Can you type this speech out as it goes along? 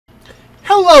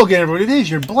Hello again, everyone. It is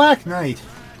your Black Knight.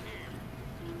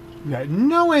 We got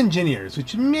no engineers,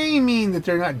 which may mean that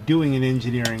they're not doing an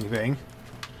engineering thing.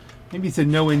 Maybe it's a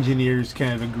no engineers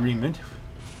kind of agreement.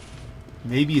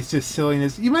 Maybe it's just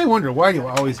silliness. You might wonder, why do you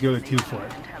always go to 2 for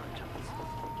it?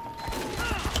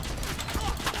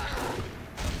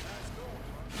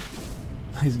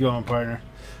 He's going, partner.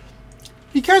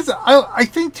 Because I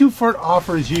think 2 Fort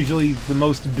offers usually the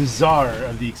most bizarre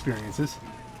of the experiences.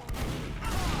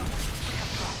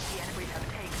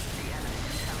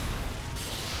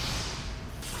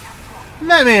 And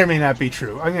that may or may not be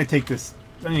true. I'm going to take this.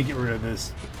 I'm going to get rid of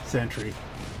this sentry.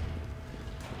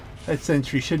 That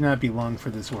sentry should not be long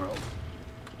for this world.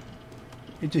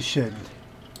 It just shouldn't.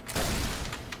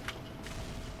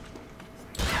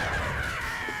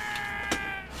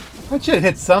 That should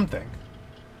hit something.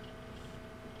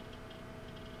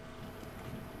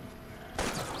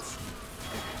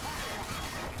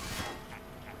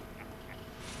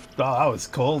 Oh, that was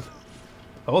cold.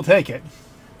 I will take it.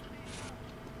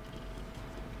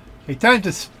 Okay, time to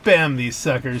spam these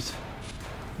suckers.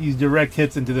 Use direct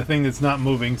hits into the thing that's not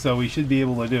moving, so we should be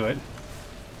able to do it.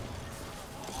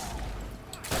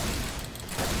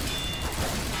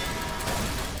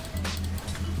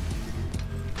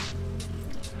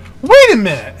 Wait a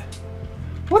minute!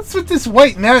 What's with this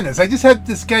white madness? I just had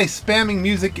this guy spamming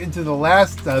music into the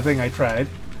last thing I tried.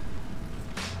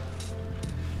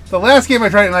 The last game I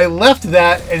tried, and I left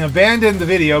that and abandoned the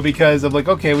video because I'm like,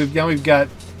 okay, we've got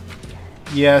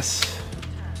yes.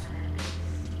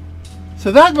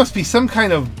 So that must be some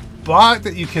kind of bot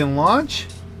that you can launch.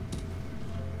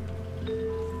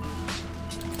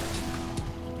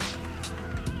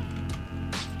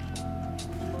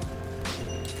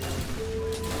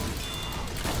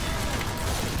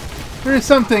 There's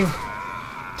something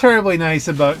terribly nice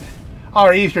about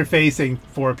our easter-facing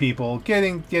 4 people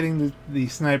getting the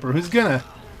sniper who's gonna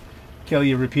kill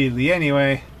you repeatedly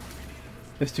anyway,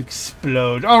 just to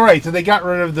explode. All right, so they got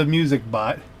rid of the music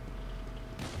bot.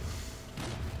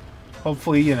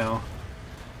 Hopefully, you know,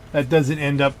 that doesn't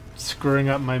end up screwing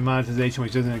up my monetization,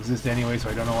 which doesn't exist anyway, so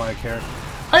I don't know why I care.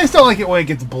 I just don't like it when it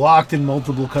gets blocked in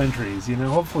multiple countries, you know.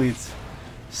 Hopefully it's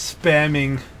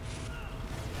spamming.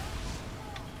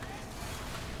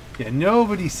 Yeah,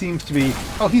 nobody seems to be...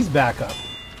 Oh, he's back up.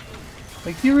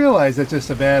 Like, do you realize that's just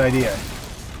a bad idea?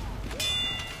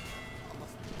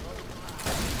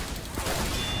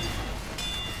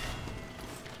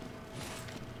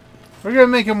 We're gonna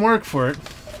make him work for it.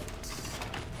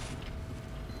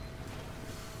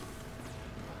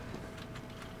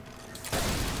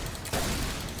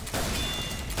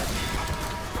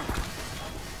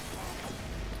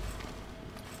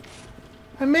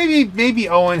 And maybe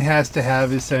Owen has to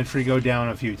have his sentry go down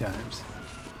a few times.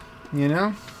 You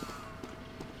know?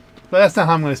 But that's not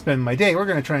how I'm going to spend my day. We're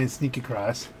going to try and sneak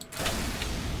across.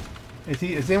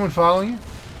 Is anyone following you?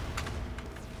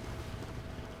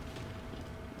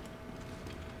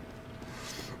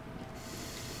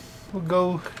 We'll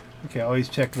go... Okay, always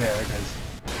check there.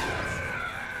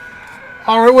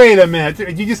 Alright, wait a minute.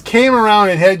 You just came around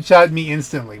and headshot me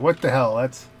instantly. What the hell?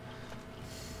 That's...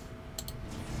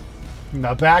 In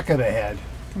the back of the head.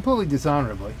 Completely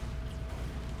dishonorably.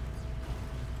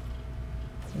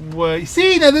 Well,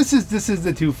 see, now this is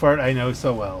the 2 Fort I know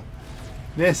so well.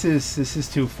 This is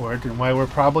 2 Fort, and why we're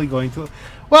probably going to...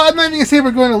 Well, I'm not even going to say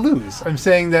we're going to lose. I'm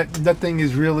saying that nothing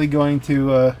is really going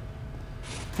to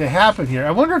happen here.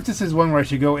 I wonder if this is one where I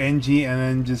should go NG and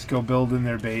then just go build in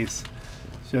their base.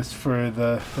 Just for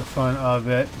the fun of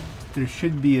it. There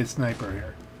should be a sniper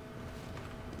here.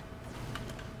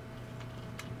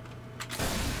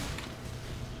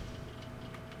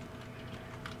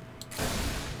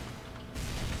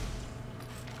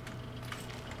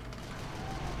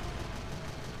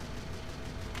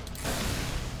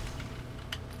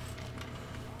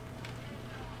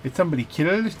 Did somebody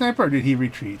kill the sniper, or did he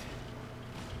retreat?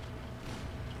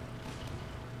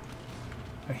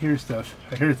 I hear stuff.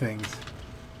 I hear things.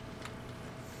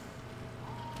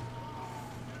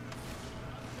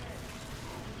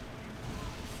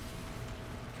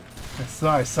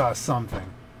 I saw something.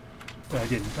 But I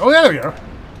didn't. Oh, there we are.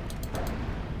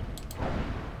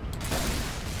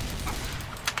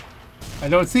 I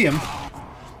don't see him.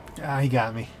 Ah, he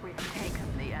got me.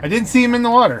 I didn't see him in the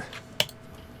water.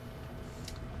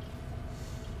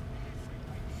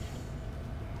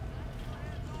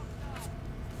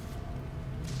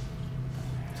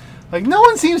 Like, no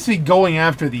one seems to be going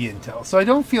after the intel, so I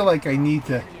don't feel like I need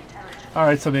to...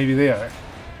 Alright, so maybe they are.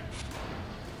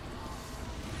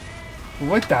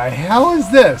 What the hell is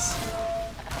this?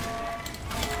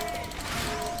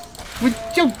 Would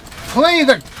you play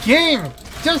the game?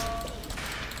 Just...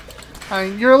 I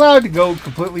mean, you're allowed to go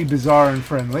completely bizarre and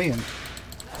friendly, and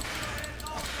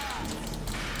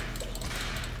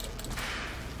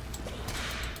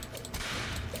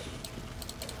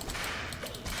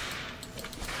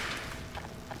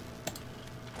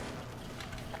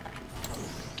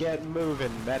get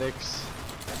moving, medics.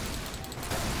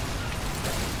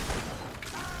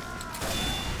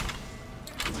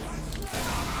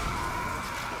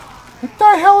 what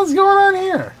the hell is going on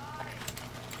here?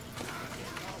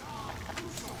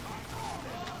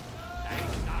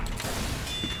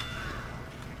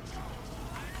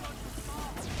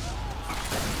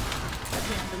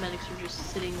 Yeah, the medics are just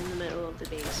sitting in the middle of the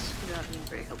base. They're not being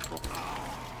very helpful.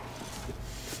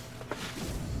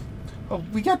 Oh,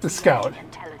 we got the scout.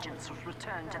 Intelligence was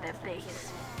returned to their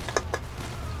base.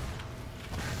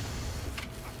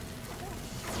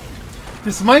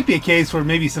 This might be a case where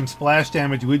maybe some splash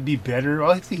damage would be better.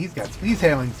 Oh, see, he's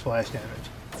handling splash damage.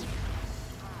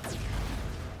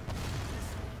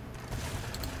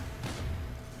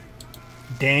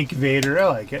 Dank Vader, I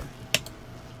like it.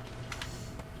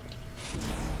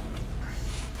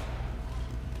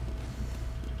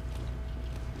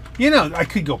 You know, I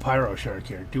could go Pyro Shark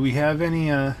here. Do we have any,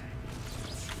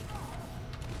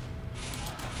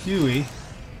 do we?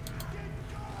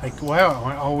 Like, wow,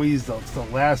 I always, it's the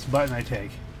last button I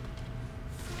take.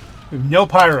 We have no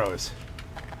Pyros.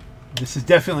 This is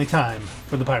definitely time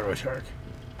for the Pyro Shark.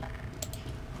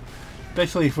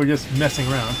 Especially if we're just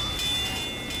messing around.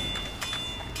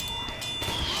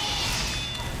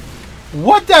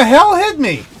 What the hell hit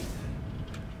me?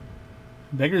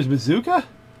 Beggar's Bazooka?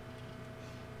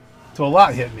 So a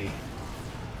lot hit me.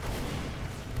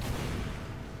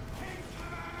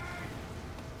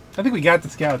 I think we got the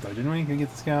scout though, didn't we? Did we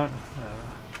get the scout?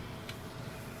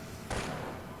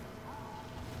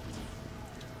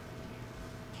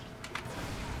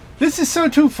 This is so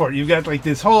true for it. You've got like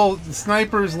this whole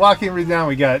snipers locking everything down.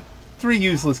 We got 3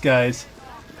 useless guys.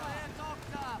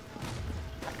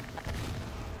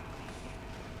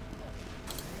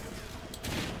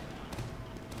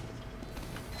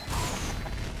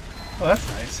 Oh, that's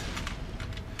nice.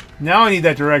 Now I need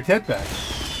that direct hit back.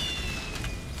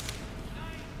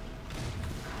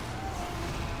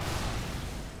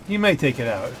 You may take it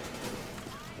out.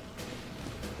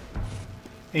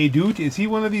 Adut? Is he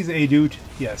one of these Adut?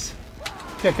 Yes.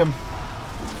 Kick him.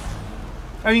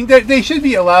 I mean, they should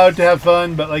be allowed to have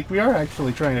fun, but like we are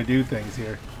actually trying to do things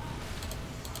here.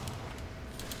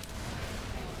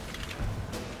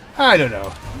 I don't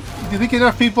know. Do you think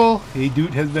enough people?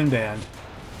 Adut has been banned.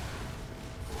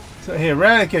 So, hey,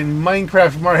 Erratic and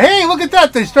Minecraft Mar. Hey, look at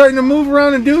that! They're starting to move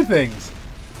around and do things.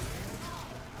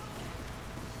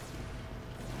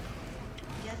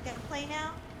 You guys gonna play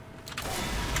now?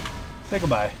 Say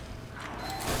goodbye.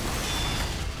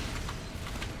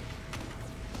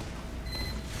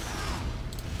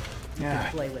 Yeah.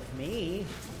 Play with me.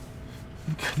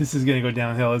 This is gonna go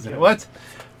downhill, isn't it? What?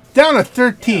 Down to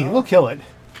 13. We'll kill it.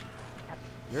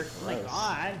 You're Oh my close.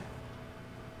 god.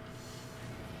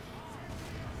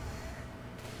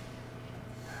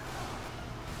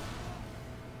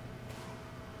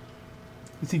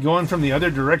 Is he going from the other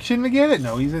direction to get it?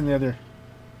 No, he's in the other.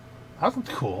 That looked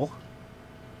cool.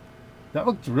 That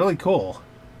looked really cool.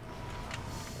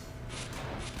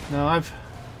 No, I've...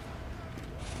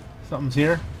 Something's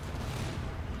here.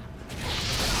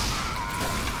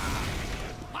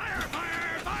 Fire!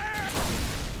 Fire! Fire!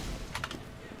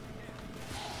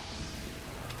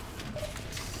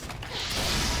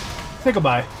 Say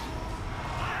goodbye.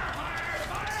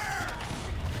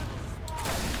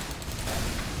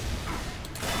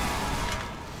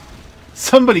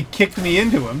 Somebody kicked me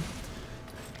into him.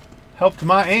 Helped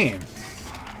my aim.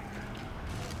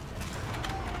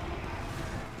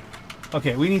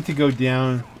 Okay, we need to go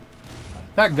down.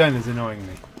 That gun is annoying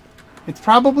me. It's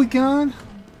probably gone.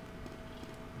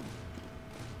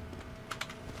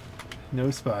 No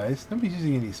spies. Nobody's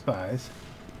using any spies.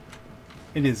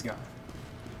 It is gone.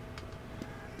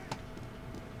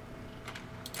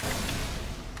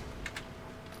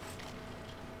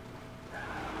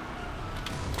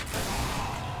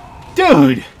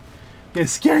 Dude! You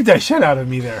scared the shit out of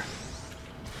me there.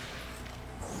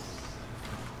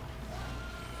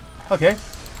 Okay.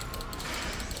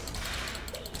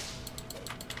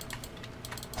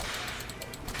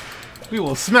 We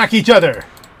will smack each other.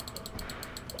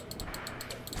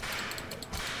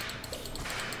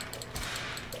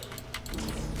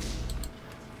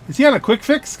 Is he on a quick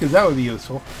fix? Because that would be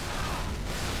useful.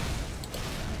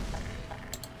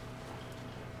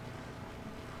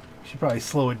 Should probably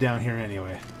slow it down here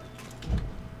anyway.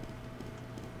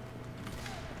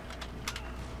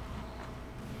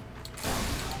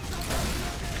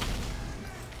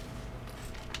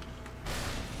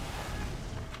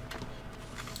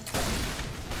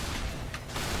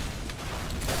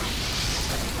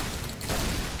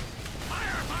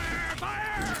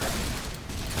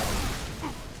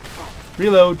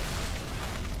 Reload.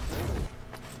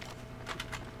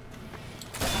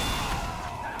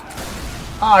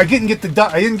 Ah, I didn't get the.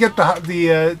 I didn't get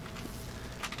the.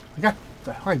 I got.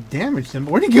 I damaged him.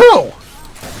 Where'd he go?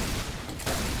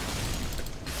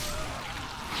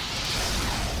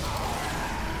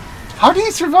 How did he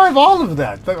survive all of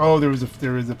that? Oh, there was a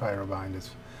pyro behind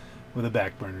us with a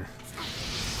back burner.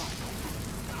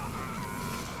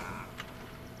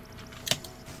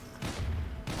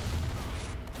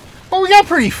 Well, we got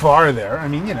pretty far there. I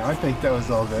mean, you know, I think that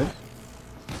was all good.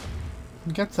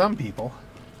 We got some people.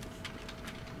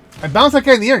 I bounced that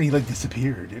guy in the air and he like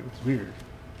disappeared. It was weird.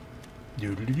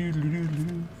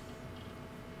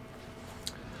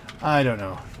 I don't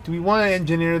know. Do we want to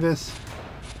engineer this?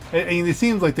 I mean, it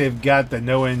seems like they've got the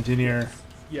no engineer.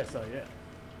 Yes, I am.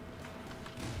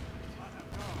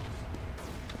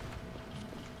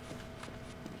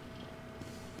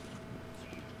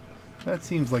 That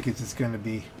seems like it's just going to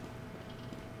be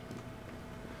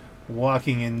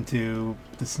walking into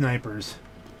the snipers.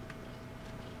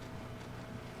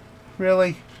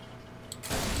 Really?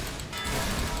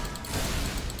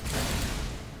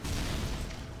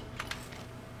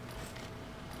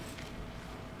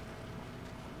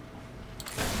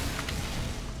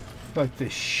 Like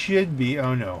this should be.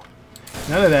 Oh no.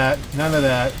 None of that. None of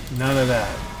that. None of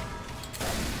that.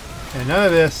 And none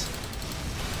of this.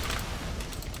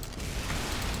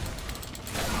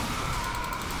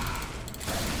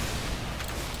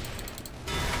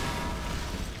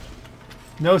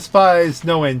 No spies,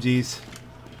 no NGs.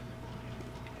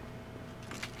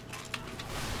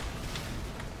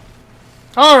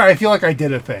 Alright, I feel like I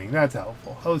did a thing. That's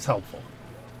helpful. That was helpful.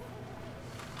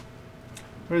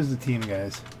 Where's the team,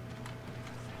 guys?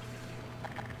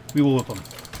 We will whip them.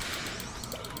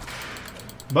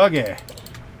 Buggy.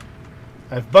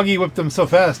 I've buggy whipped them so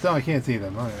fast. No, I can't see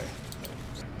them. Alright.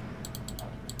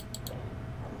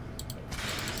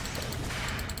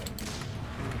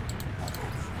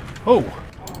 Oh.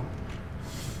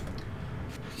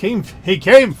 He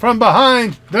came from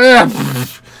behind. Well,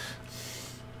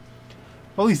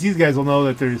 at least these guys will know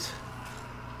that there's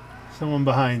someone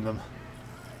behind them.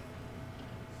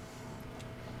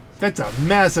 That's a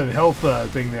massive health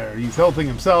thing there. He's helping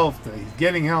himself. He's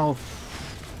getting health.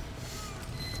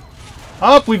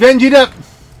 Up, we've NG'd up.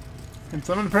 And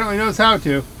someone apparently knows how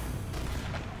to.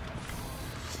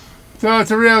 So it's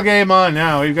a real game on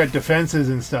now. We've got defenses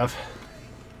and stuff.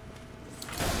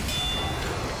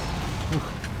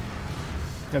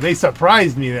 Yeah, they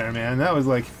surprised me there, man. That was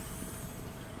like...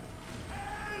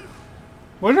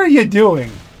 What are you doing?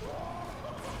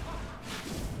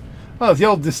 Oh, it's the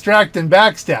old distract and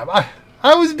backstab.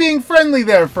 I was being friendly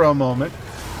there for a moment.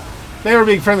 They were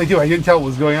being friendly too. I didn't tell what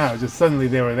was going on. It was just suddenly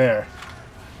they were there.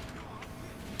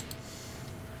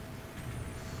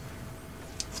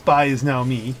 Spy is now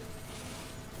me.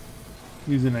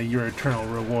 Using a your eternal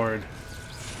reward.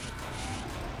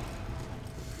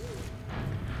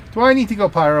 Do I need to go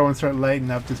pyro and start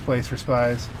lighting up this place for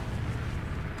spies?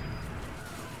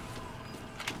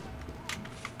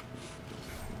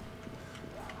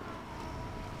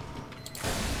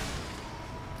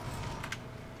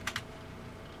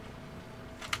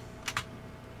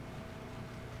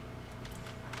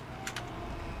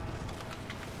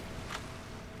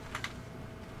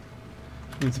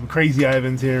 And some crazy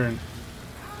Ivans here and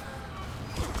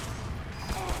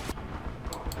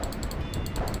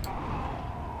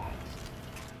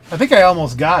I think I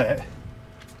almost got it.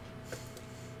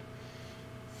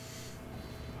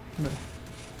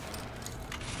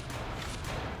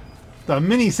 The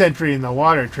mini sentry in the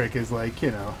water trick is like,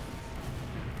 you know.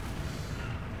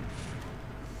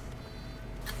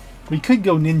 We could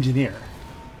go Ninjaneer.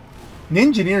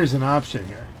 Ninjaneer is an option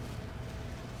here.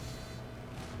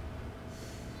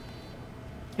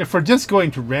 If we're just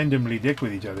going to randomly dick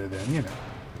with each other, then, you know.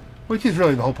 Which is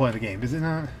really the whole point of the game, is it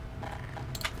not?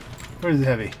 Where's the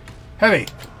heavy? Heavy!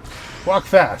 Walk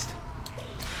fast.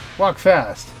 Walk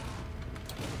fast.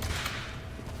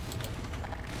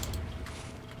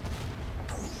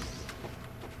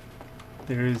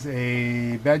 There's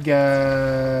a bad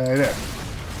guy there.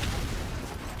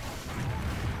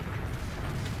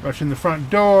 Rush in the front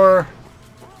door.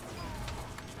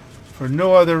 For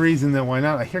no other reason than why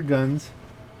not. I hear guns.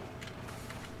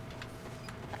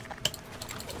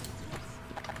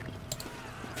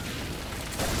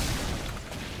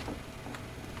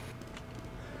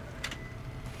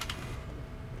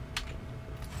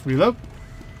 Reload.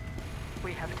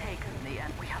 We have taken the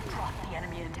end. We have dropped the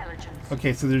enemy intelligence.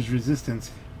 Okay, so there's resistance.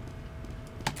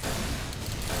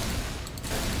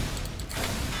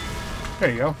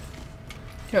 There you go.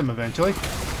 Get him eventually.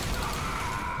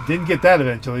 Didn't get that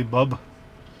eventually, bub.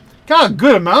 Got a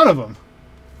good amount of them.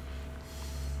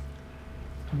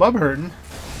 Bub hurting.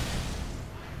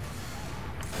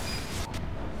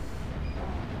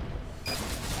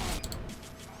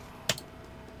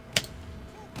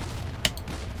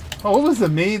 Oh, what was the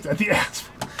main at the ass?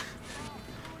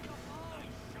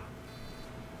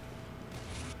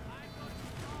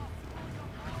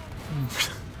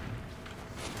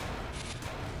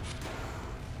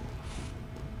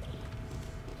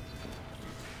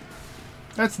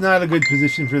 That's not a good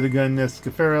position for the gun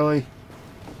necessarily.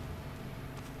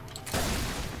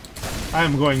 I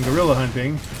am going gorilla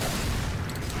hunting.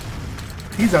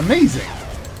 He's amazing.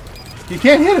 You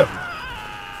can't hit him.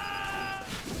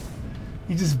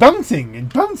 He's just bouncing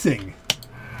and bouncing.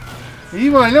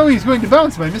 Even when I know he's going to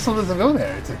bounce, my missile doesn't go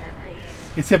there.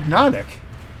 It's hypnotic.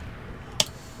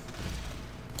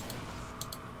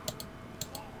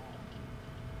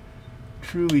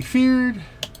 Truly feared.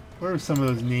 Where are some of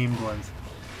those named ones?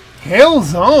 Hail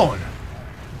Zone.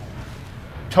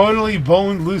 Totally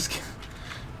boned loose.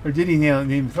 Or did he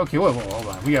name? Okay, whoa, hold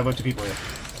on. We got a bunch of people here.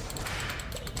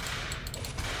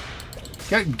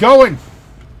 Get going.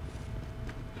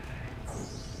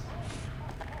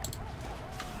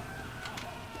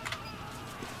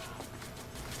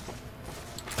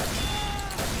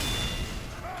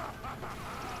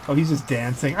 Oh, he's just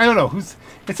dancing. I don't know who's.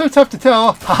 It's so tough to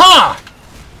tell. Ha ha!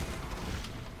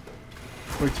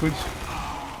 Which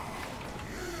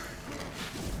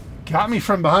got me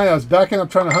from behind. I was backing up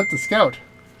trying to hunt the scout.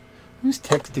 Who's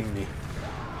texting me?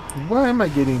 Why am I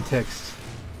getting texts?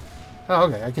 Oh,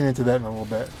 okay. I can answer that in a little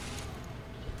bit.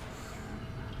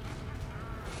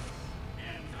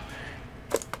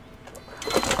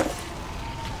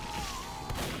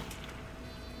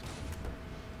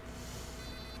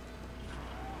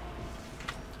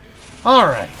 All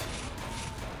right.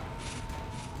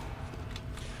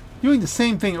 Doing the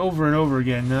same thing over and over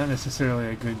again, not necessarily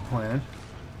a good plan.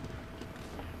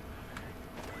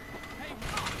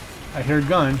 I hear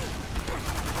gun.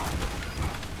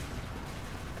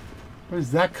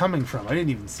 Where's that coming from? I didn't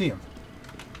even see him.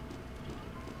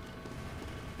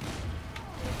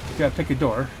 Gotta pick a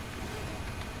door.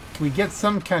 Can we get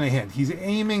some kind of hint? He's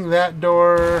aiming that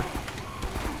door.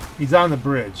 He's on the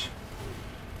bridge.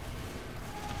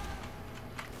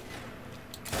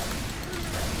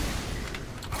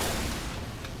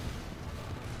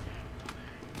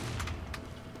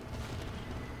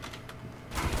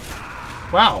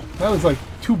 Wow, that was like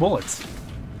 2 bullets.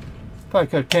 Thought I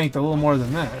could have tanked a little more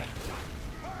than that.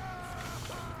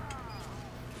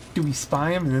 Do we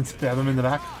spy him and then stab him in the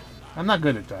back? I'm not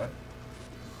good at that.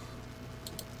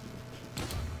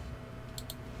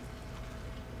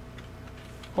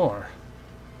 Or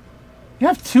you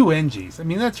have 2 NGs. I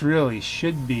mean, that's really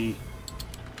should be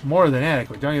more than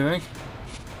adequate, don't you think?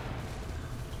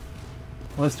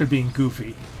 Unless they're being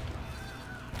goofy.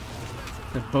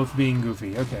 They're both being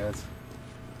goofy. Okay, that's.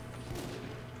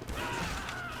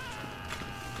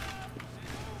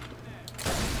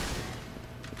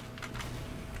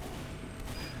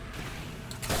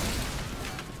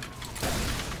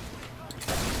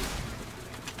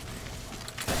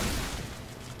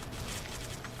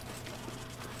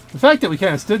 The fact that we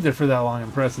kind of stood there for that long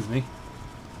impresses me.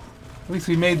 At least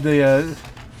we made the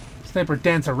sniper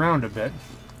dance around a bit.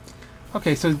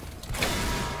 Okay, so...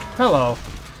 Hello.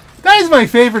 That is my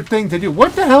favorite thing to do.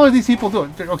 What the hell are these people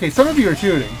doing? Okay, some of you are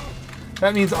shooting.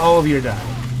 That means all of you are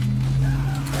dying.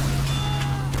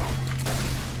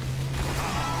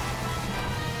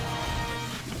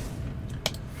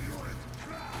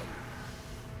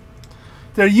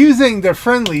 They're using their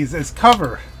friendlies as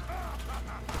cover.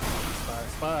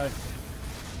 Spy.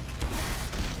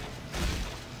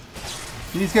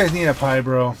 These guys need a pie,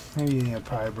 bro. Maybe you need a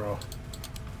pie, bro.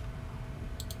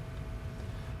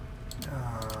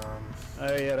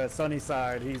 Oh yeah, that sunny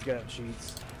side, he's got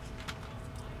cheats.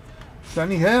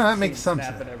 Sunny, yeah, that makes some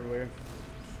Snapping sense. everywhere.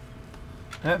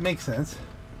 That makes sense.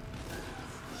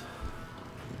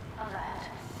 Alert.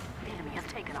 The enemy has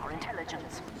taken our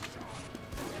intelligence.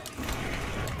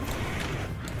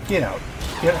 Get out.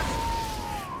 Get out.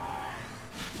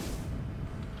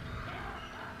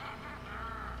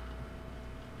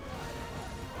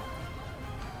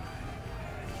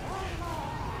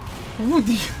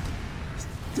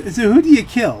 So who do you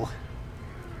kill?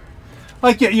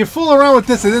 Like, yeah, you fool around with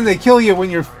this and then they kill you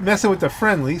when you're messing with the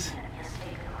friendlies.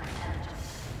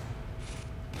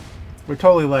 We're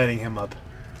totally lighting him up.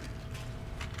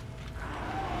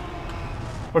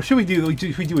 Or should we do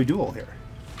a duel here?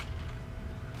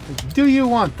 Do you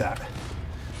want that?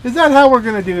 Is that how we're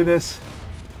going to do this?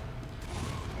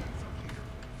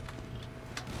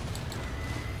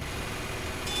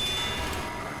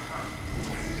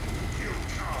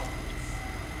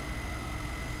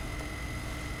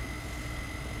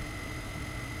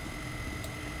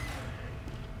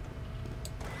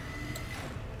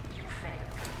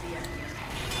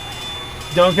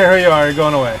 Don't care who you are, you're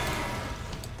going away.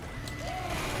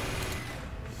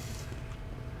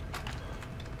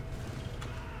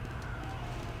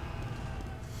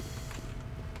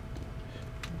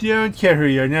 Don't care who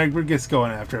you are. Now we're just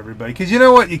going after everybody. Because you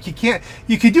know what? You can't.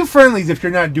 You could do friendlies if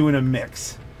you're not doing a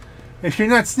mix. If you're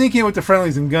not sneaking with the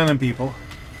friendlies and gunning people.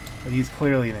 But he's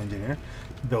clearly an engineer.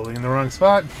 Building in the wrong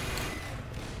spot.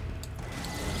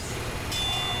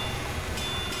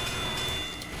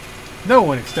 No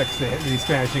one expects the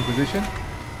Spanish Inquisition.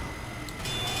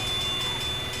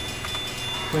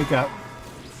 Wake up.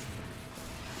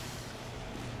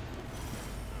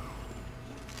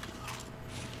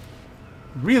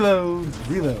 Reload,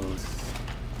 reload.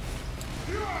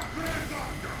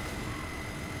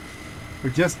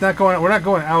 We're just not going. We're not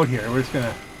going out here. We're just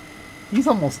gonna. He's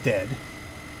almost dead.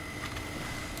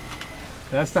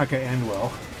 That's not gonna end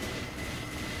well.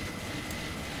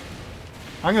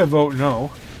 I'm gonna vote no.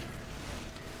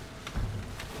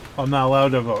 I'm not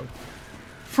allowed to vote.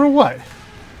 For what?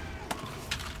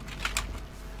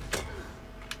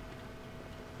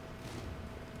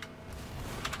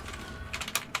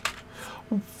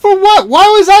 For what? Why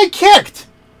was I kicked?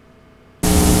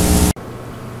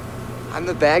 I'm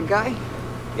the bad guy?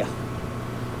 Yeah.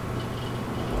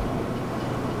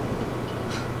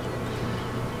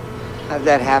 How'd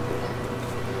that happen?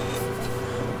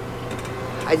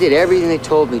 I did everything they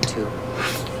told me to.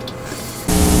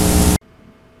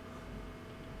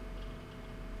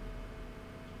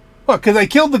 What, because I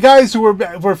killed the guys who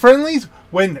were friendlies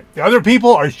when the other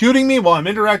people are shooting me while I'm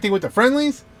interacting with the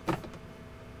friendlies?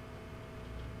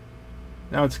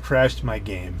 Now it's crashed my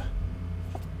game.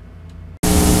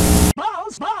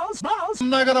 I'm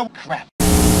not gonna crap.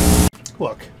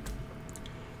 Look,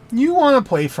 you want to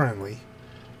play friendly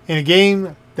in a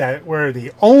game where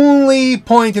the only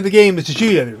point of the game is to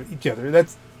shoot each other.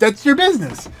 That's your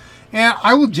business, and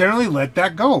I will generally let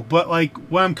that go. But like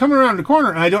when I'm coming around the corner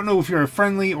and I don't know if you're a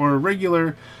friendly or a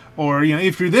regular, or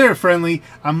if you're there friendly,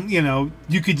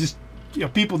 you could just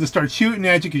people just start shooting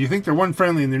at you because you think they're one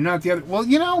friendly and they're not the other.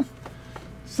 Well,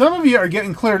 some of you are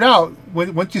getting cleared out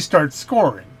once you start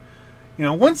scoring.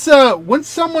 Once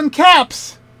someone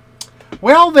caps,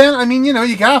 well then,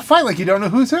 you gotta fight like you don't know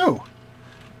who's who.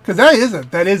 Because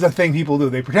that is a thing people do.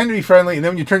 They pretend to be friendly, and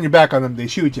then when you turn your back on them, they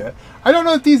shoot you. I don't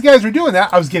know if these guys were doing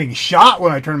that. I was getting shot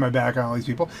when I turned my back on all these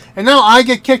people, and now I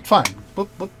get kicked fine. But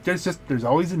there's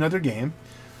always another game.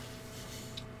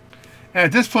 And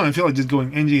at this point, I feel like just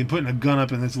going NG and putting a gun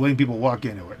up and just letting people walk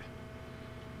into it.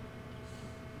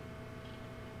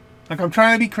 Like, I'm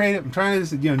trying to be creative. I'm trying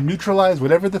to just, neutralize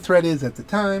whatever the threat is at the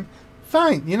time.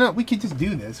 Fine. We could just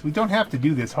do this. We don't have to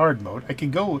do this hard mode. I can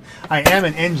go. I am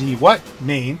an NG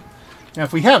main. Now,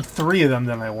 if we have 3 of them,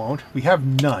 then I won't. We have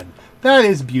none. That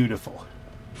is beautiful.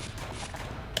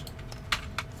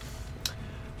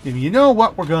 And you know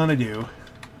what we're going to do?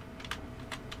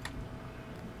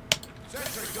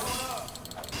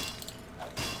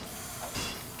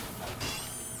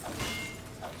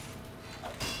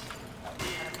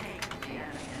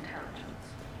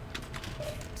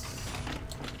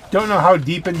 Don't know how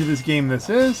deep into this game this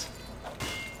is.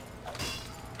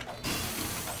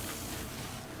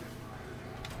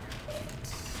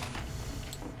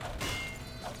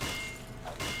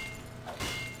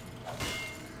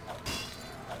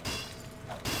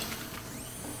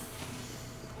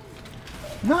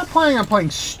 Not planning on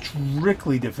playing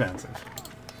strictly defensive.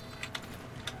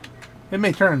 It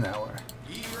may turn that way.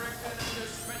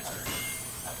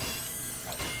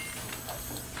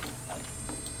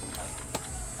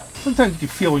 Sometimes you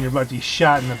feel when you're about to be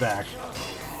shot in the back.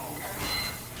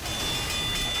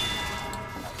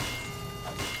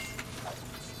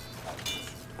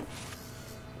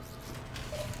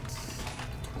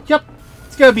 Yep,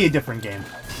 it's gotta be a different game.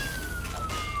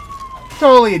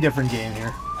 Totally a different game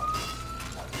here.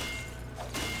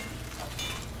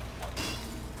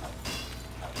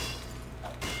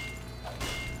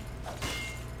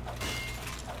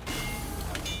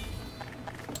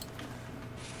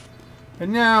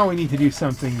 And now we need to do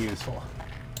something useful.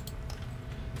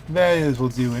 That is, we'll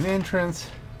do an entrance.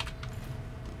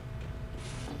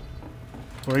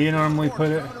 Where you normally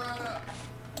put it.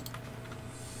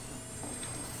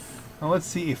 Now let's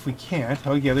see if we can't.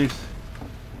 Oh yeah,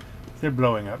 they're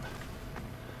blowing up.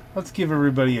 Let's give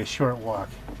everybody a short walk.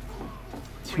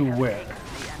 To where?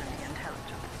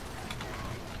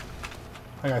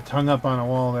 I got hung up on a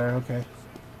wall there, okay.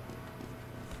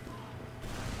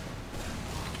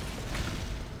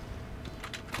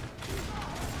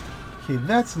 Okay,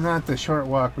 that's not the short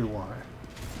walk we want.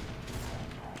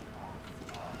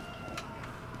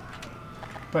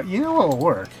 But you know what will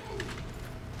work?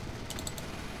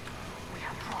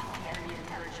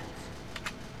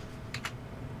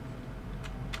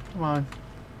 Come on.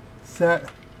 Set.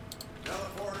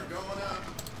 Teleporter going up.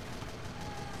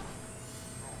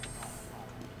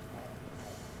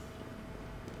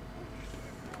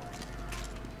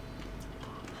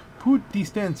 Poot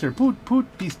dispenser.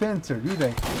 Poot dispenser. Do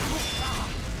they?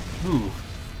 Ooh.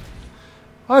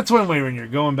 Well, that's one way when you're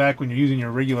going back when you're using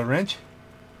your regular wrench.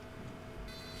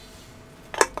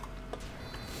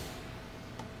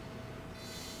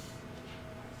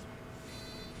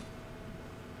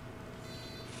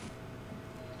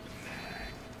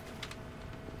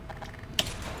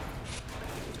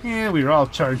 And we are all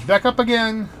charged back up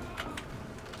again.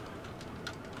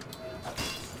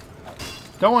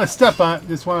 Don't want to step on it,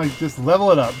 just want to just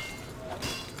level it up.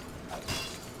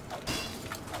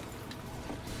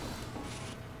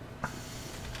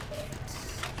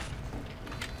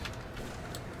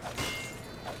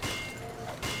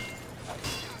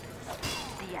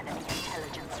 The enemy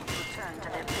intelligence will return to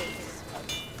their base.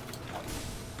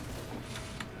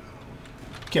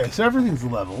 Okay, so everything's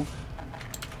leveled.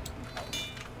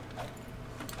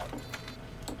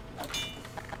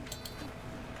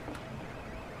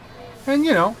 And,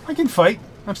 you know, I can fight.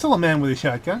 I'm still a man with a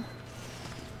shotgun.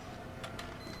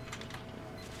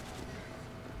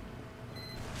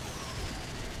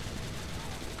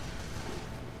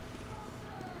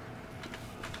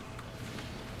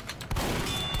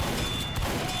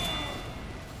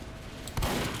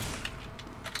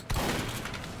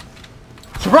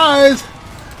 Surprise!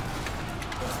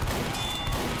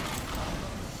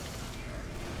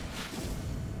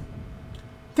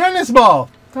 Tennis ball!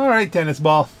 Alright, tennis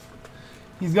ball.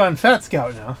 He's gone Fat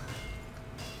Scout now.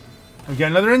 I've got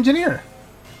another engineer.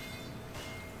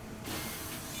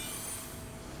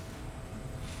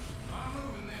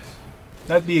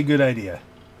 That'd be a good idea.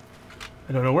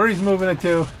 I don't know where he's moving it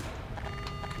to.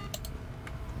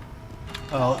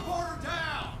 Oh.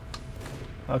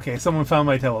 Okay, someone found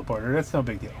my teleporter. That's no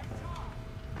big deal.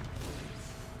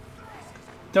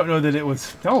 Don't know that it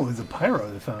was... Oh, it was a pyro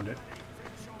that found it.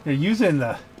 They're using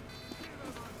the...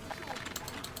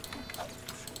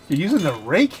 You're using the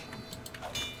rake?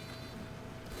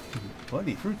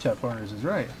 Bloody fruit chop corners is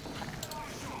right.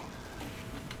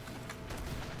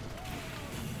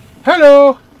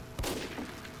 Hello!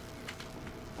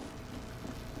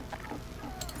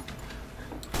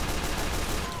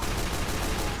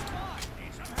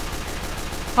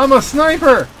 I'm a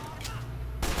sniper!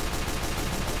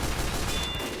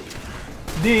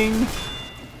 Ding!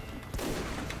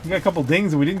 We got a couple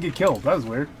dings and we didn't get killed. That was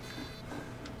weird.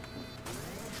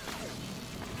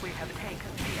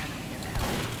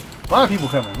 A lot of people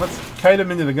coming. Let's kite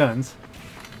them into the guns.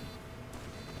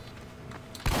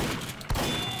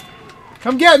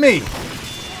 Come get me!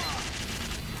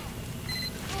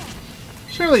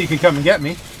 Surely you can come and get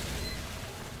me.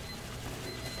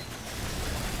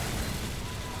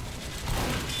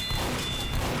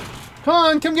 Come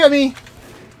on, come get me!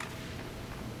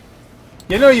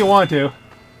 You know you want to.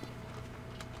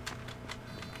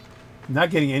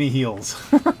 Not getting any heals.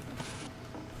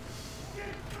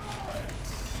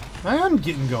 I am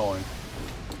getting going.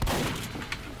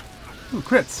 Ooh,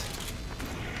 crits.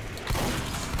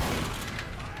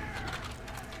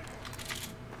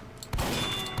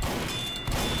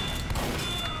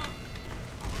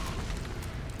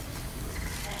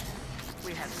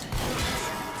 We have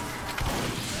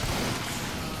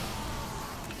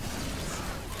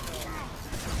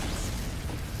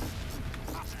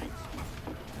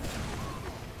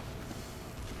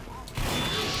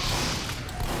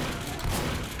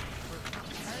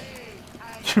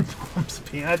Your mom's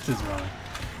peanuts is wrong.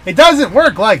 It doesn't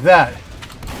work like that.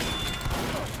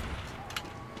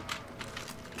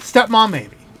 Stepmom,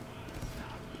 maybe.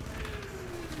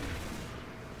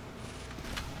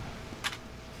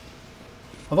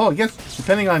 Although I guess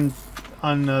depending on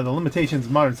the limitations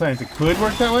of modern science, it could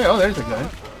work that way. Oh, there's a gun.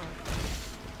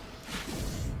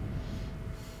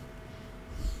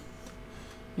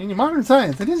 In modern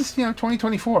science, it is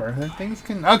 2024. Things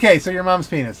can. Okay, so your mom's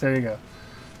penis. There you go.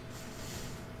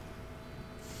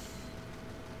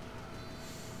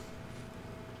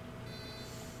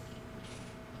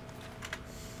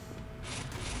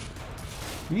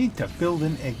 We need to build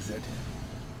an exit.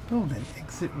 Build an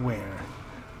exit where?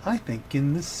 I think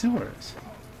in the sewers.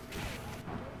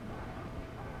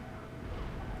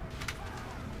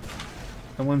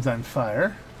 The one's on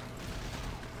fire.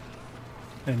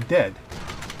 And dead.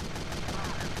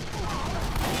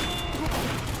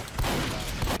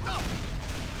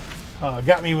 Oh,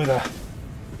 got me with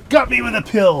a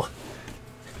pill.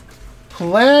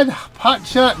 Plaid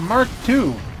Hotshot Mark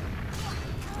II.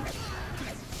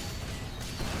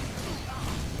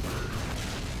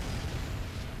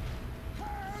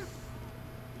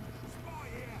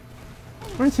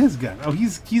 Where's his gun? Oh,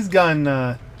 he's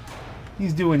gone.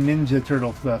 He's doing Ninja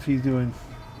Turtle stuff. He's doing.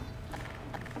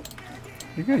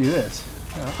 You're gonna do this.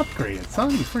 Upgrade it, son.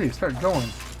 He's free to start going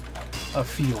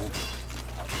afield.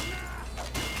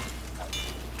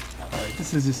 All right,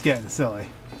 this is just getting silly.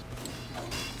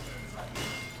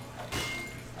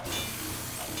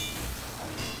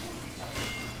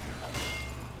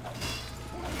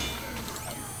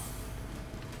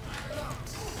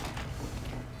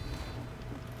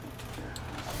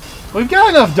 We've got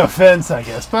enough defense, I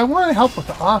guess, but I want to help with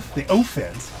the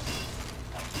offense.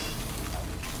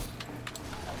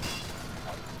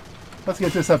 Let's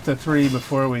get this up to 3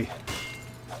 before we.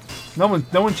 No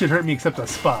one should hurt me except a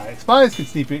spy. Spies can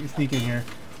sneak in here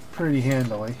pretty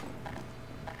handily.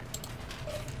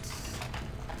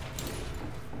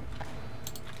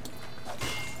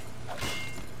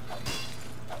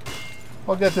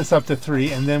 I'll get this up to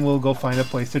 3, and then we'll go find a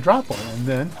place to drop one, and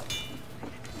then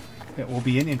it will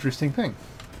be an interesting thing.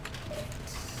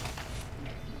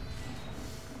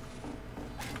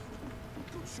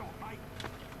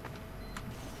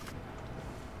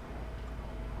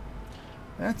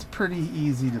 That's pretty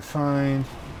easy to find.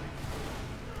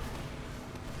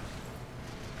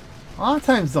 A lot of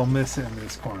times they'll miss it in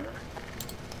this corner.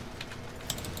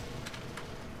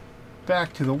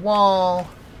 Back to the wall.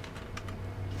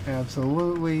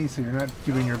 Absolutely, so you're not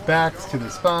giving your backs to the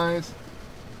spies.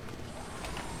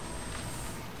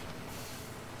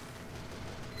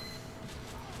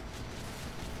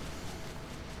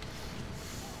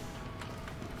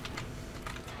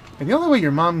 And the only way your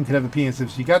mom could have a penis is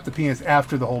if she got the penis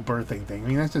after the whole birthing thing. I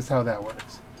mean, that's just how that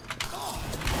works.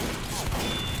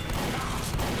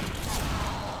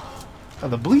 Oh,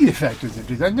 the bleed effect is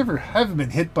interesting. I haven't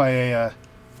been hit by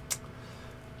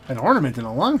an ornament in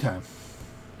a long time.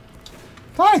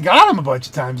 Thought I got him a bunch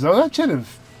of times though. That should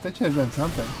have done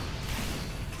something.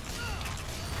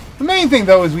 The main thing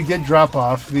though is we did drop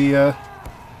off the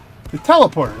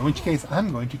teleporter, in which case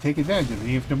I'm going to take advantage of it,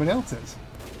 even if nobody else is.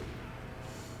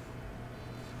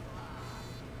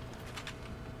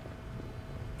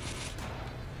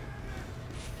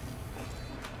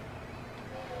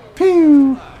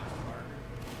 Pew!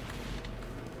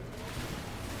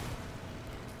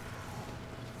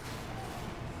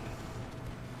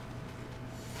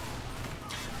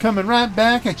 Coming right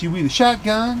back at you with a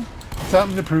shotgun.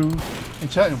 Something to prove.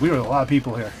 And we were a lot of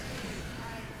people here.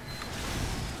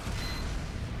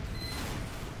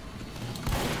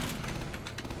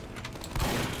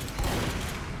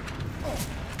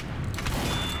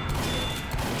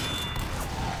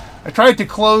 I tried to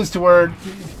close to where...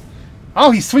 Oh,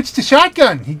 he switched to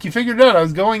shotgun. He figured it out. I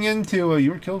was going into...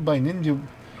 you were killed by ninja.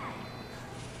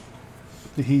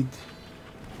 Did he...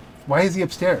 Why is he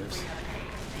upstairs?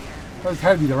 That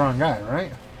had to be the wrong guy,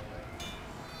 right?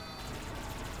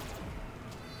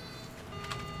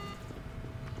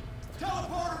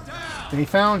 Teleporter down! They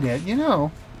found it, you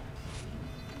know.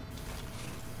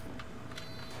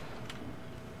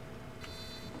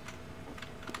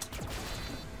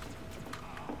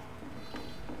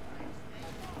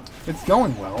 It's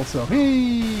going well, so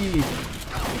hey!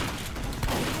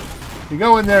 You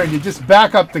go in there and you just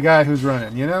back up the guy who's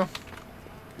running, you know?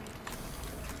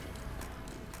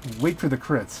 Wait for the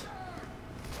crits.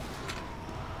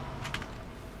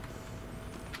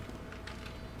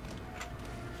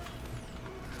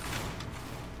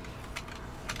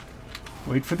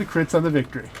 Wait for the crits on the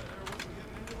victory.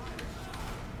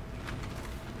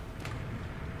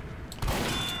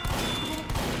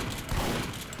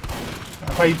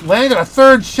 If I landed a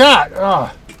third shot,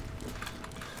 oh.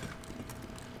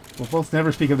 We'll both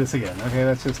never speak of this again. Okay,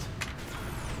 that's just...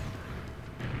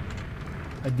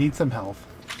 I need some health.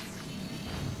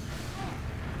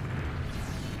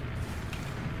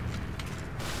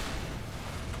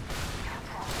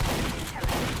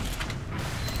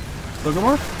 Look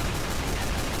more?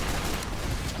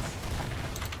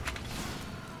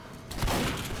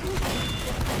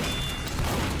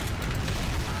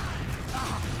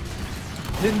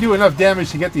 Didn't do enough damage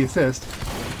to get the assist.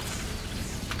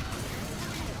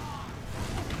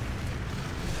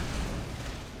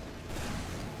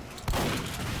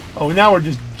 Oh, now we're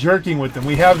just jerking with them.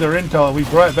 We have their intel and we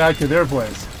brought it back to their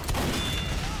place.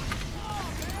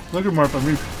 Look at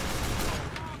Morph.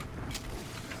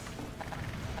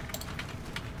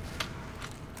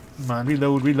 Come on,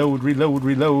 reload, reload, reload,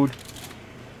 reload.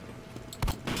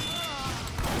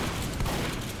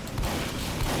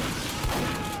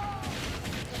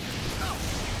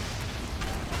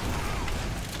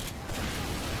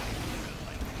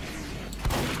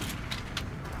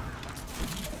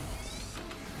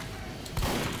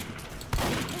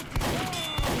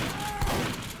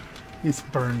 It's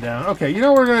burned down. Okay, you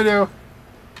know what we're gonna do?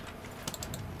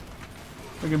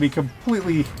 We're gonna be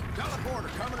completely. Teleporter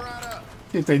coming right up.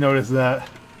 See if they notice that.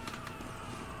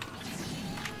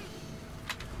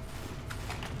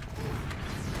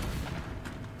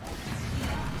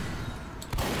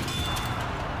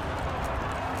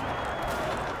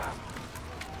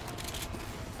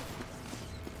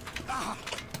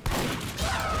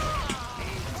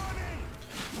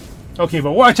 Okay,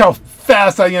 but watch how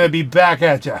fast I'm gonna be back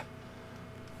at you.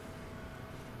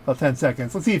 About 10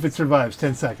 seconds. Let's see if it survives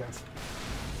 10 seconds.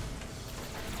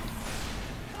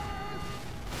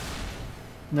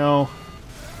 No.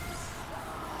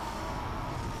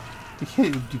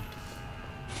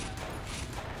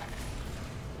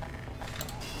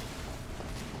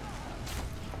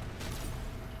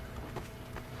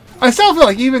 I still feel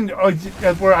like even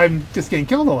where I'm just getting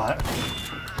killed a lot.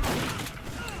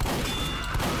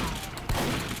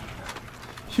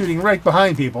 Shooting right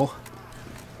behind people.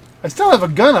 I still have a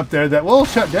gun up there that will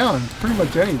shut down pretty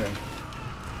much anything.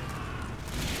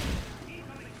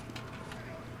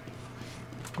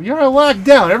 You're locked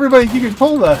down. Everybody, you can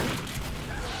pull the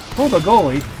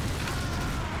goalie.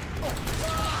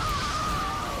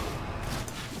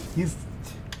 He's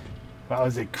wow,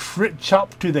 is a crit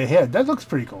chop to the head. That looks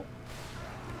pretty cool.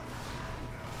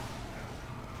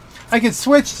 I could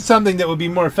switch to something that would be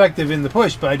more effective in the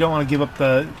push, but I don't want to give up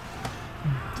the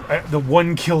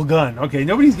one kill gun. Okay,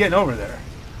 nobody's getting over there.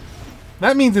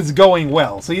 That means it's going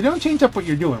well. So you don't change up what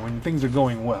you're doing when things are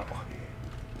going well.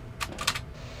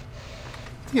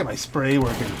 Let's get my spray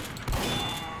working.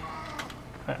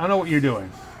 I don't know what you're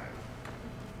doing.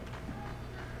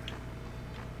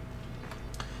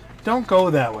 Don't go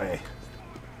that way.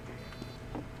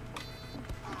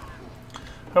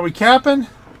 Are we capping?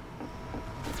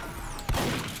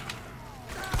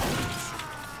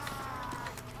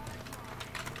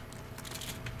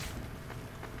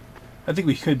 I think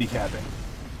we could be capping.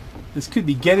 This could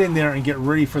be get in there and get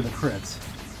ready for the crits.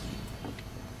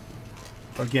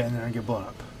 Or get in there and get blown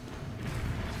up.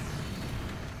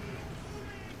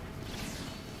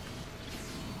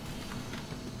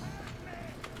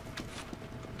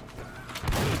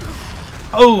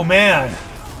 Oh man!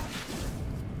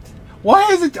 Why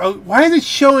is it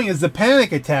showing as the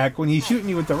panic attack when he's shooting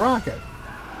you with the rocket?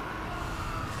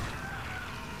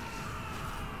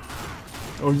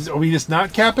 Or are we just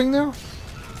not capping now?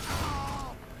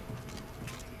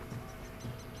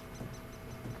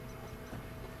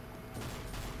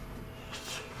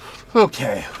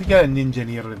 Okay, we got a ninja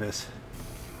near to this.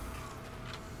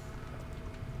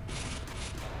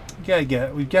 We've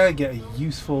gotta get a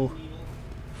useful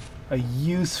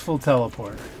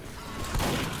teleporter.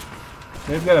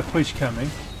 They've got a push coming.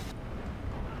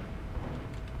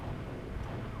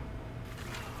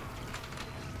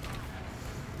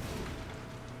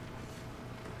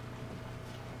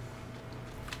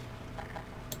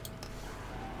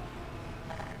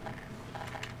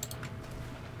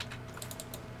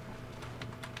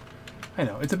 I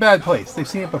know, it's a bad place. They've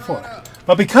seen it before.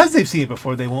 But because they've seen it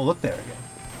before, they won't look there again.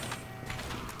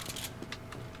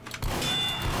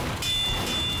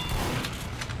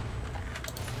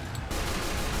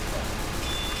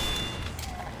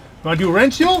 Want to do a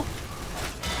wrench duel?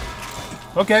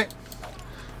 Okay.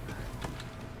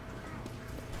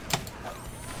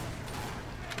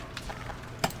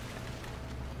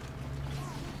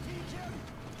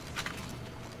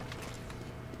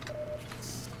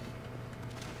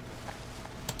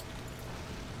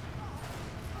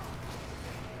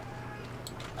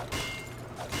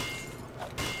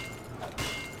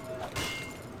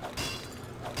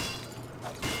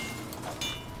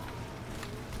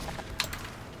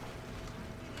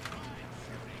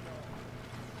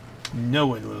 No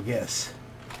one will guess.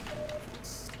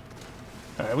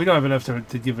 Alright, we don't have enough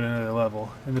to give it another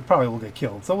level. And it probably will get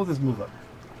killed. So we'll just move up.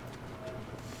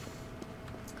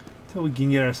 Until we can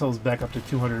get ourselves back up to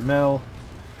 200 metal.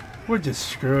 We're just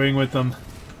screwing with them.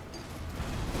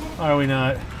 Are we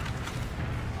not?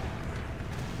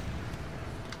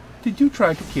 Did you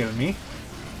try to kill me?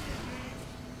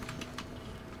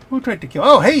 Who tried to kill?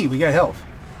 Oh, hey! We got health.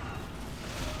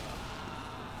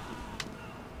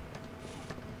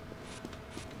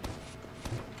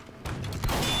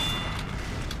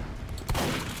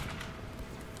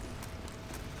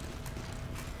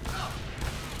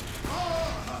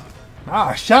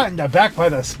 Ah, shot in the back by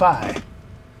the spy.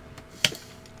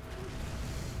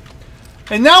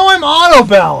 And now I'm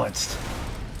auto-balanced.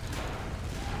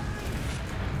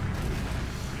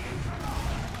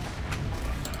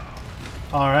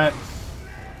 Alright.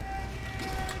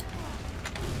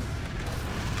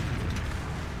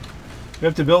 We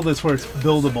have to build this where it's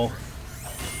buildable.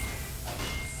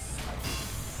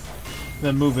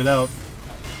 then move it out.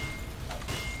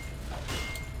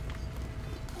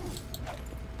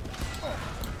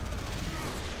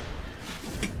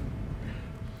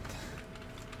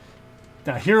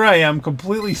 Now here I am,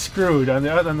 completely screwed on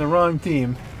the wrong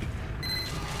team.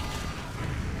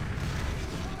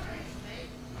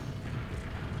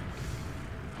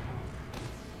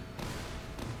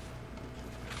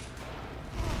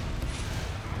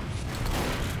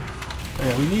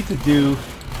 Yeah, we need to do.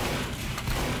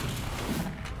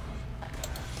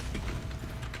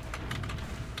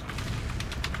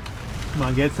 Come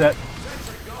on, get set.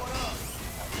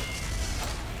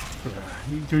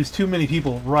 There's too many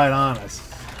people right on us.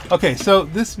 Okay, so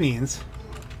this means,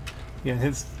 yeah,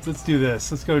 let's do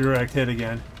this. Let's go direct hit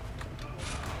again.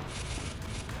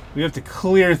 We have to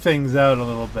clear things out a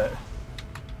little bit.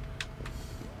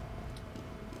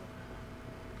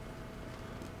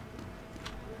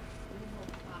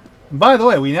 And by the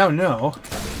way, we now know.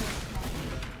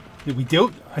 Did we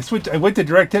do? I went to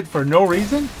direct hit for no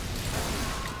reason.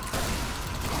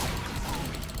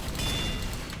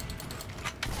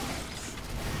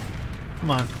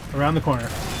 Come on, around the corner.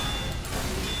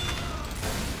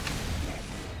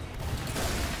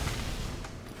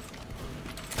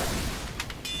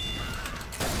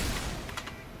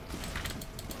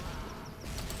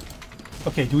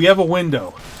 Okay, do we have a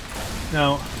window?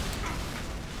 No.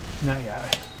 Not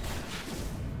yet.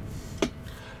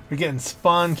 We're getting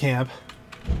spawn camp.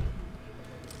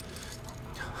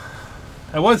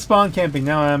 I was spawn camping,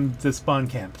 now I'm just spawn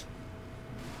camped.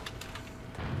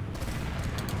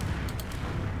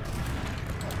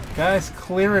 Guys,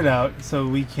 clear it out so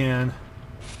we can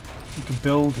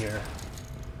build here.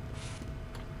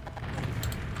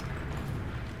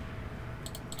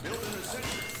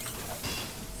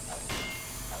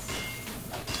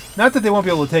 Not that they won't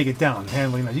be able to take it down,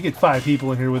 handling that. You get 5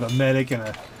 people in here with a medic and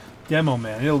a demo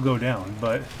man, it'll go down,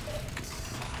 but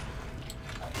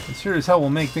it sure as hell will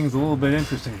make things a little bit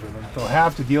interesting for them. They'll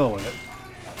have to deal with it.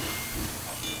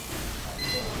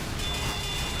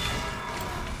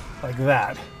 Like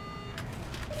that.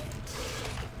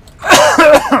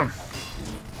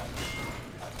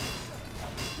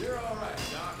 You're all right,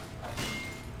 Doc.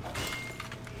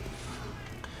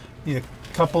 Need a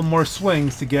couple more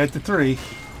swings to get to 3.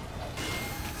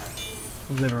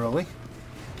 Literally.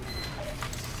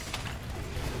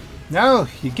 Now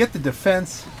you get the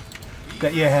defense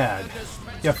that you had.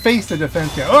 You face the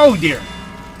defense. Oh dear!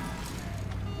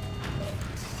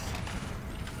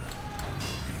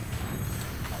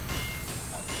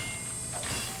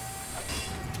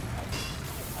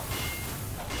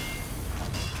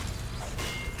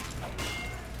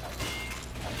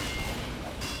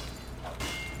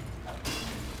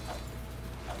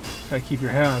 Gotta keep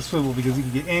your head on a swivel because you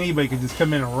can get anybody could just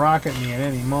come in and rocket me at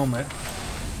any moment.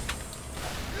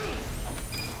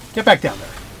 Get back down there.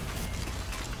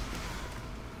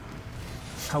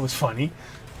 That was funny.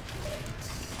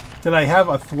 Did I have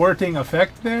a thwarting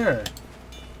effect there?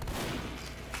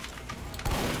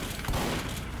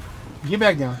 Get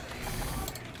back down.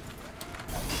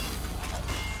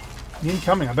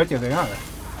 Incoming, I bet you they are.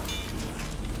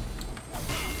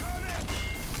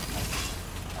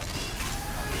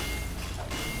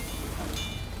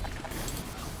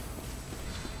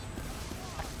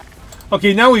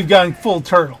 Okay, now we've gone full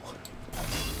turtle.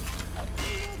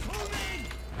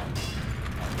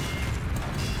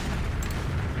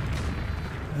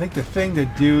 I think the thing to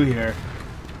do here.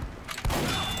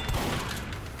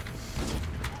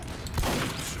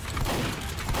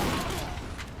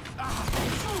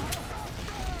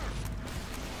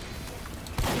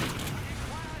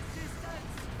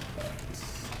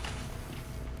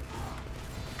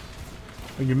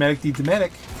 When your medic needs a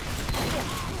medic.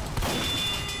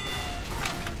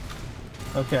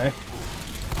 Okay.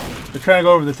 They're trying to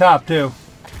go over the top, too.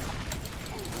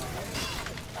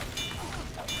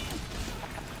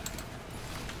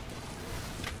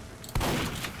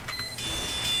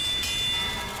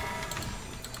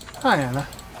 Hi, Anna.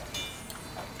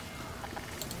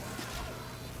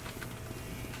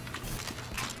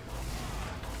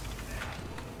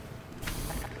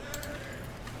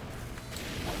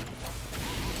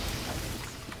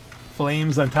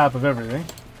 Flames on top of everything.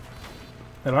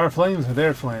 That our flames are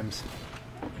their flames.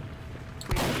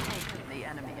 We have taken the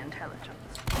enemy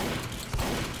intelligence.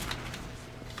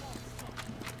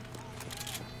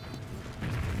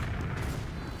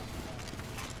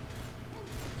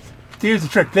 Here's the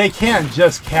trick. They can't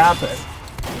just cap it.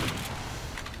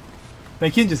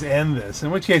 They can just end this. In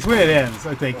which case, when it ends,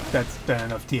 I think that's been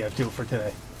enough TF2 for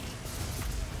today.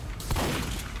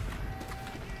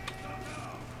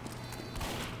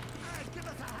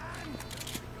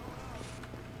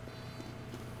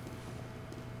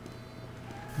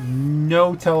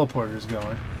 No teleporters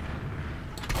going.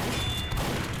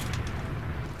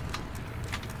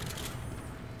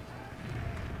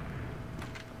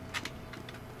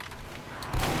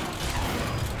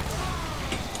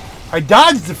 I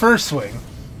dodged the first swing.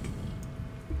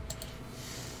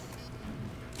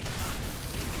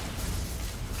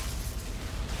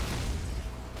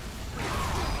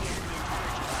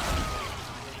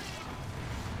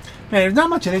 Man, there's not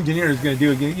much an engineer is going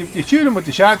to do. You shoot him with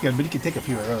the shotgun, but he can take a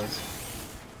few of those.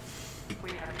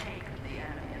 We have taken the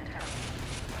enemy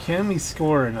intelligence. Can we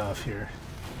score enough here?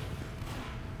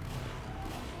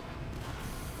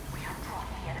 We have dropped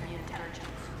the enemy intelligence.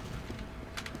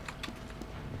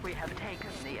 We have taken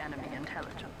the enemy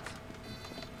intelligence.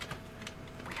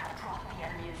 We have dropped the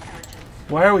enemy intelligence.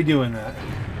 Why are we doing that?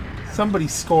 Somebody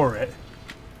score it.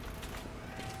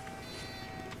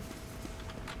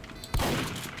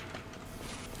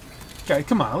 Okay,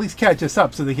 come on, at least catch us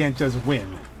up so they can't just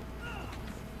win.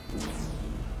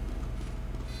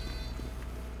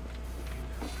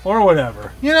 Or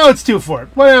whatever. You know, it's 2 for it.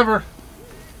 Whatever.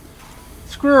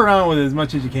 Screw around with it as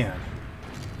much as you can.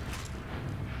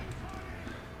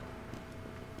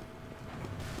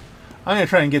 I'm going to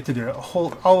try and get to their all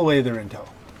the way to their intel.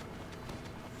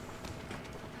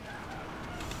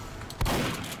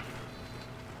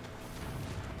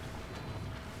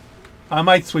 I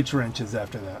might switch wrenches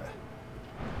after that.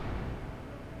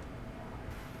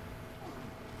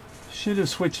 Should have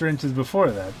switched wrenches before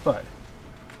that, but...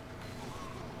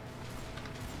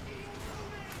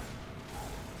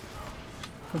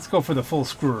 let's go for the full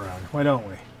screw around. Why don't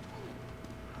we?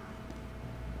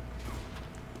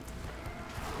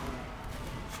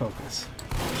 Focus.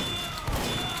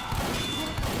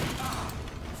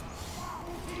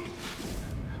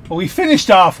 Well, we finished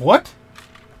off what?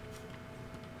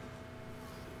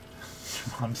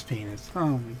 Mom's penis.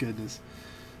 Oh my goodness.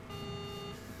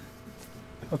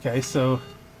 Okay, so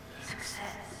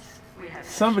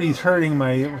somebody's hurting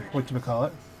my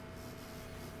whatchamacallit.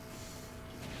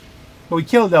 But we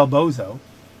killed El Bozo.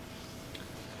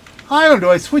 I don't know, do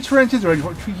I switch wrenches or do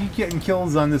I keep getting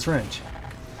kills on this wrench?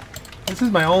 This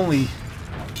is my only...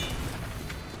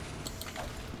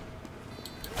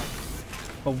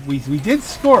 well, we did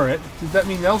score it. Does that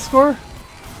mean they'll score?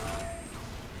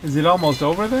 Is it almost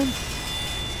over then?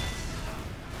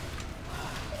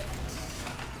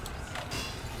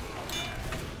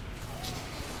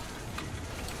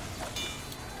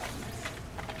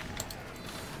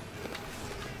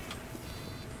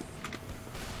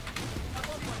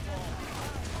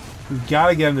 We've got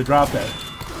to get him to drop that.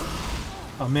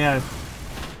 Oh man.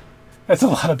 That's a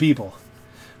lot of people.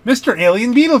 Mr.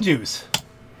 Alien Beetlejuice!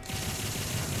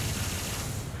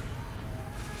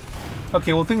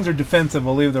 Okay, well things are defensive.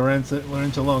 We'll leave the wrench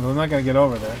alone. I'm not going to get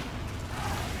over there.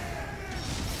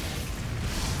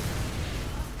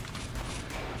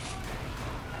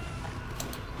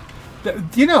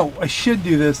 You know, I should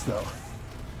do this though.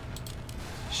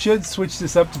 Should switch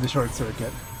this up to the short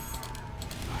circuit.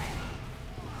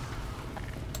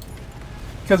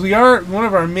 Because we are one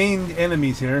of our main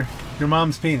enemies here, your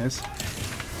mom's penis,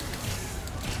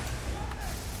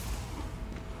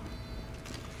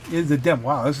 is a dem.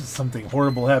 Wow, this is something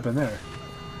horrible happened there.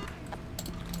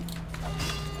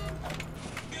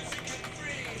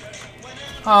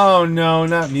 Oh no,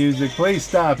 not music. Please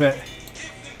stop it.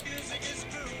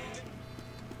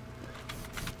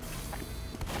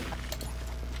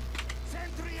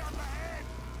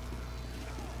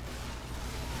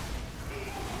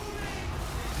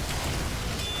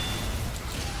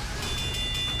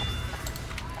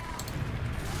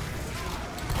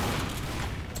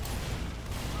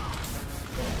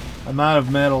 I'm out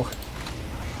of metal.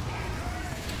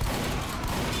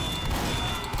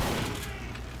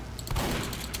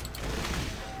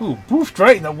 Ooh, poofed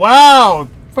right in the... wow!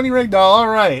 Funny ragdoll,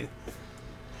 alright.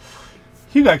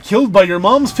 You got killed by your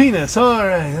mom's penis.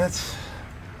 Alright, that's...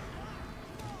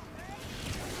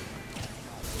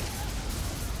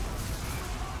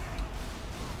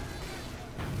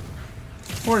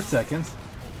 4 seconds.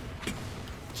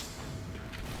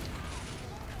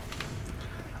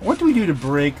 What do we do to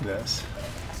break this?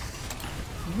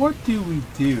 What do we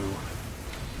do?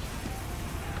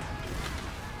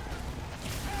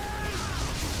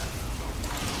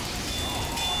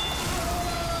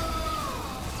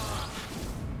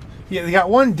 Yeah, they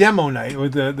got one demo night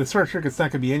with the short circuit's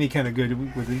not going to be any kind of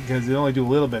good with it because they only do a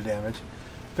little bit of damage.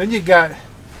 Then you got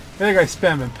the other guy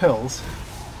spamming pills.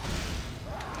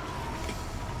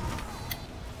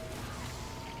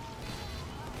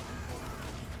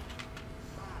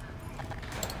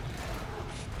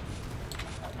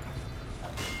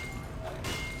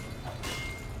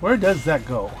 Where does that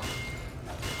go?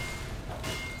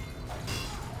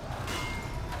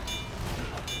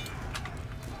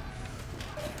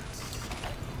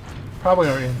 Probably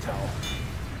our intel.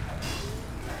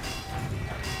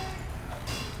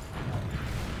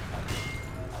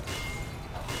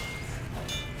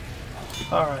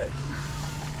 Alright.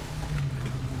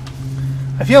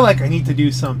 I feel like I need to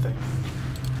do something.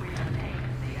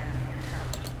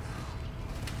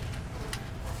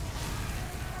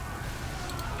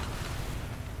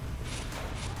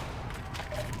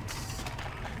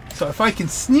 So if I can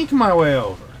sneak my way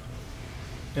over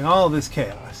in all of this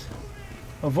chaos,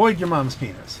 avoid your mom's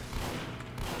penis.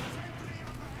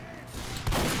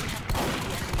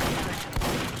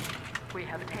 We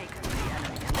have taken the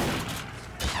enemy.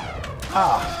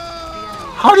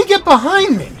 Ah. How'd he get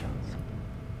behind me?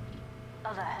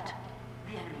 Alert.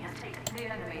 The enemy has taken. The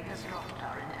enemy has dropped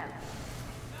our intelligence.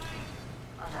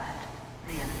 Alert.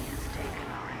 The enemy has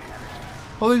taken our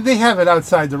intelligence. Well, they have it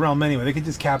outside the realm anyway. They can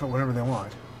just cap it whenever they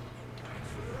want.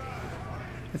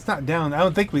 It's not down. They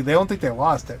don't think they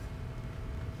lost it.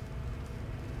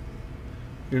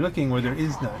 You're looking where there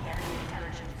is none.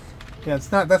 Yeah,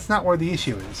 it's not. That's not where the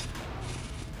issue is.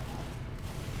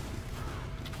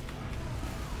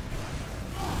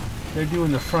 They're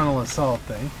doing the frontal assault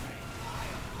thing.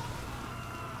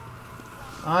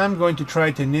 I'm going to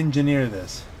try to ninja-neer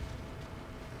this.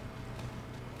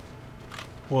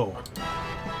 Whoa.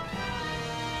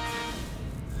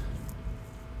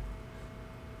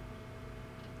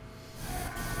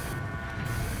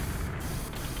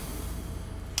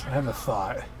 I have a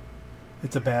thought.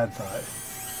 It's a bad thought.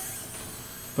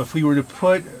 But if we were to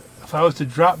put... If I was to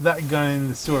drop that gun in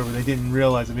the sewer, but they didn't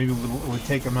realize it, maybe it would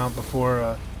take them out before...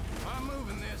 I'm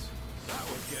moving this. That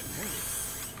was getting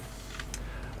heavy.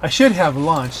 I should have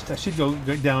launched. I should go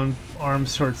down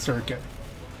arms short circuit.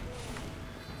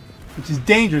 Which is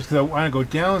dangerous because I want to go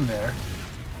down there.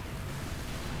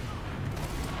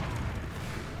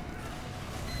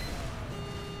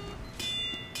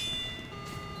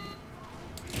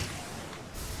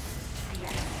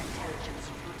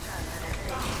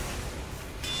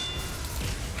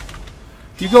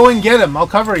 You go and get him. I'll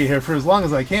cover you here for as long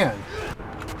as I can.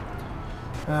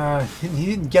 He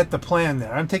didn't get the plan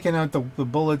there. I'm taking out the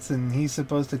bullets and he's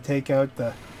supposed to take out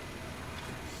the...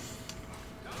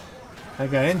 I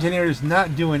got engineers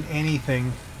not doing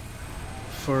anything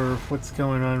for what's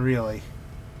going on really.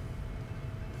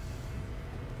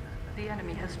 The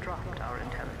enemy has dropped our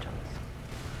intelligence.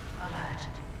 Alert.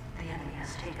 The enemy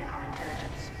has taken our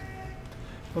intelligence.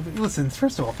 Well, listen,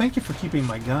 first of all, thank you for keeping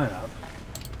my gun up.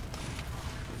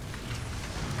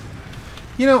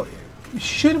 You know,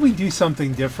 should we do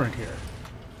something different here?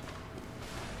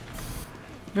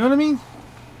 You know what I mean?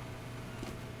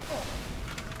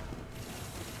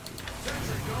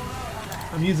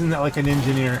 I'm using that like an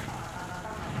engineer.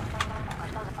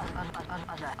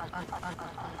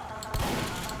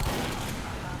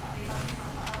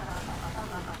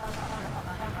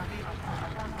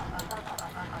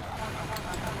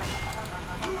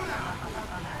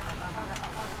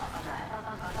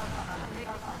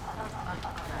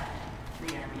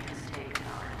 The enemy has taken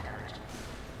our intelligence.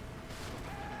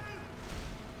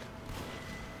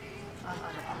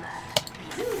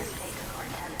 The enemy has taken our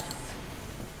intelligence.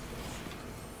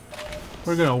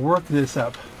 We're gonna work this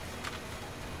up.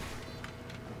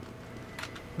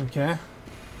 Okay.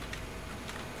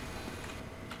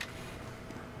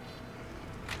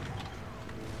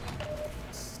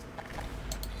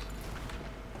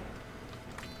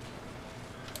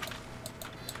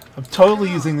 I'm totally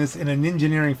using this in an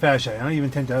engineering fashion. I don't even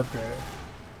tend to upgrade it.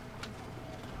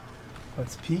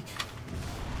 Let's peek.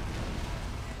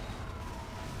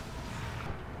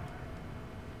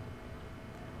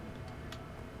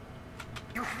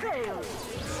 You failed.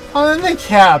 Oh, then they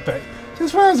cap it.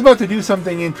 Just when I was about to do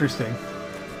something interesting.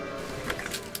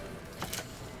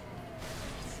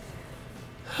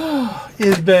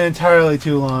 It's been entirely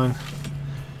too long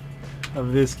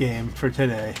of this game for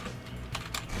today.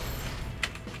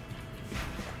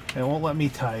 It won't let me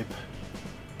type.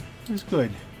 It's good.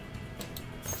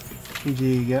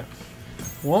 GG, yeah.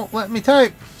 Won't let me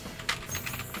type.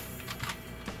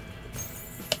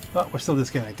 Oh, we're still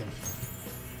disconnecting.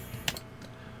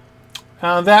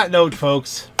 On that note,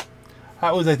 folks,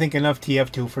 that was, I think, enough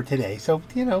TF2 for today. So,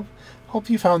 you know, hope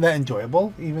you found that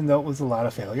enjoyable, even though it was a lot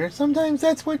of failure. Sometimes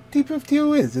that's what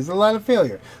TF2 is. There's a lot of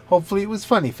failure. Hopefully it was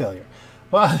funny failure.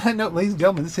 Well, on that note, ladies and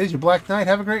gentlemen, this is your Black Knight.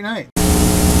 Have a great night.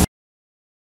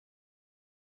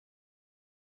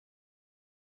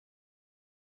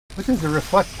 What does the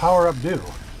reflect power-up do?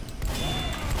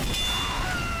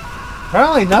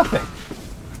 Apparently nothing.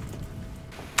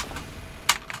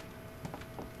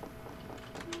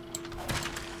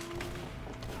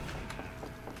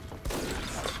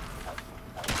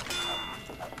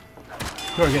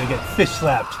 You're gonna get fish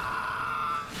slapped.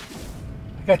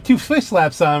 I got 2 fish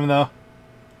slaps on him though.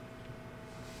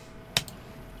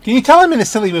 Can you tell I'm in a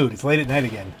silly mood? It's late at night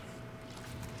again.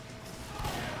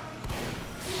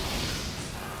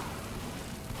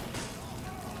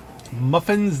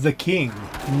 Muffins the King.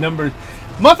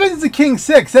 Muffins the King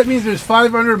 6. That means there's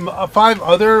 5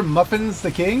 other Muffins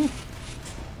the King?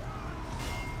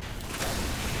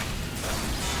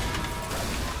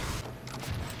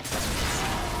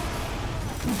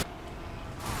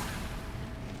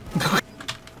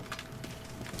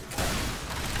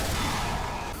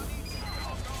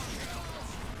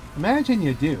 Imagine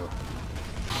you do.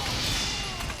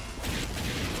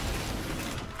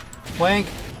 Flank.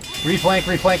 Reflank,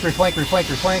 reflank, reflank, reflank,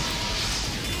 reflank.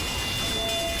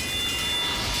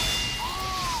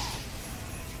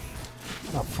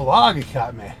 A flog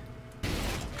caught me.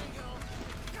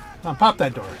 Come on, pop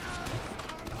that door.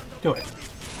 Do it.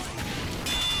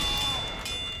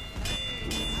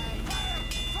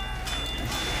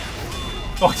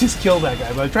 Oh, I just killed that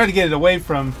guy, but I tried to get it away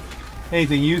from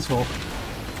anything useful.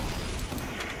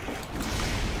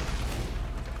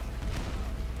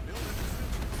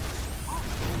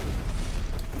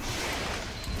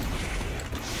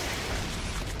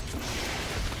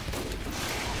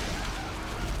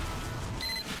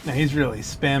 Now he's really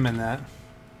spamming that.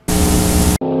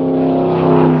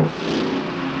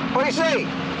 What do you say?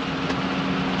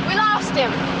 We lost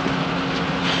him.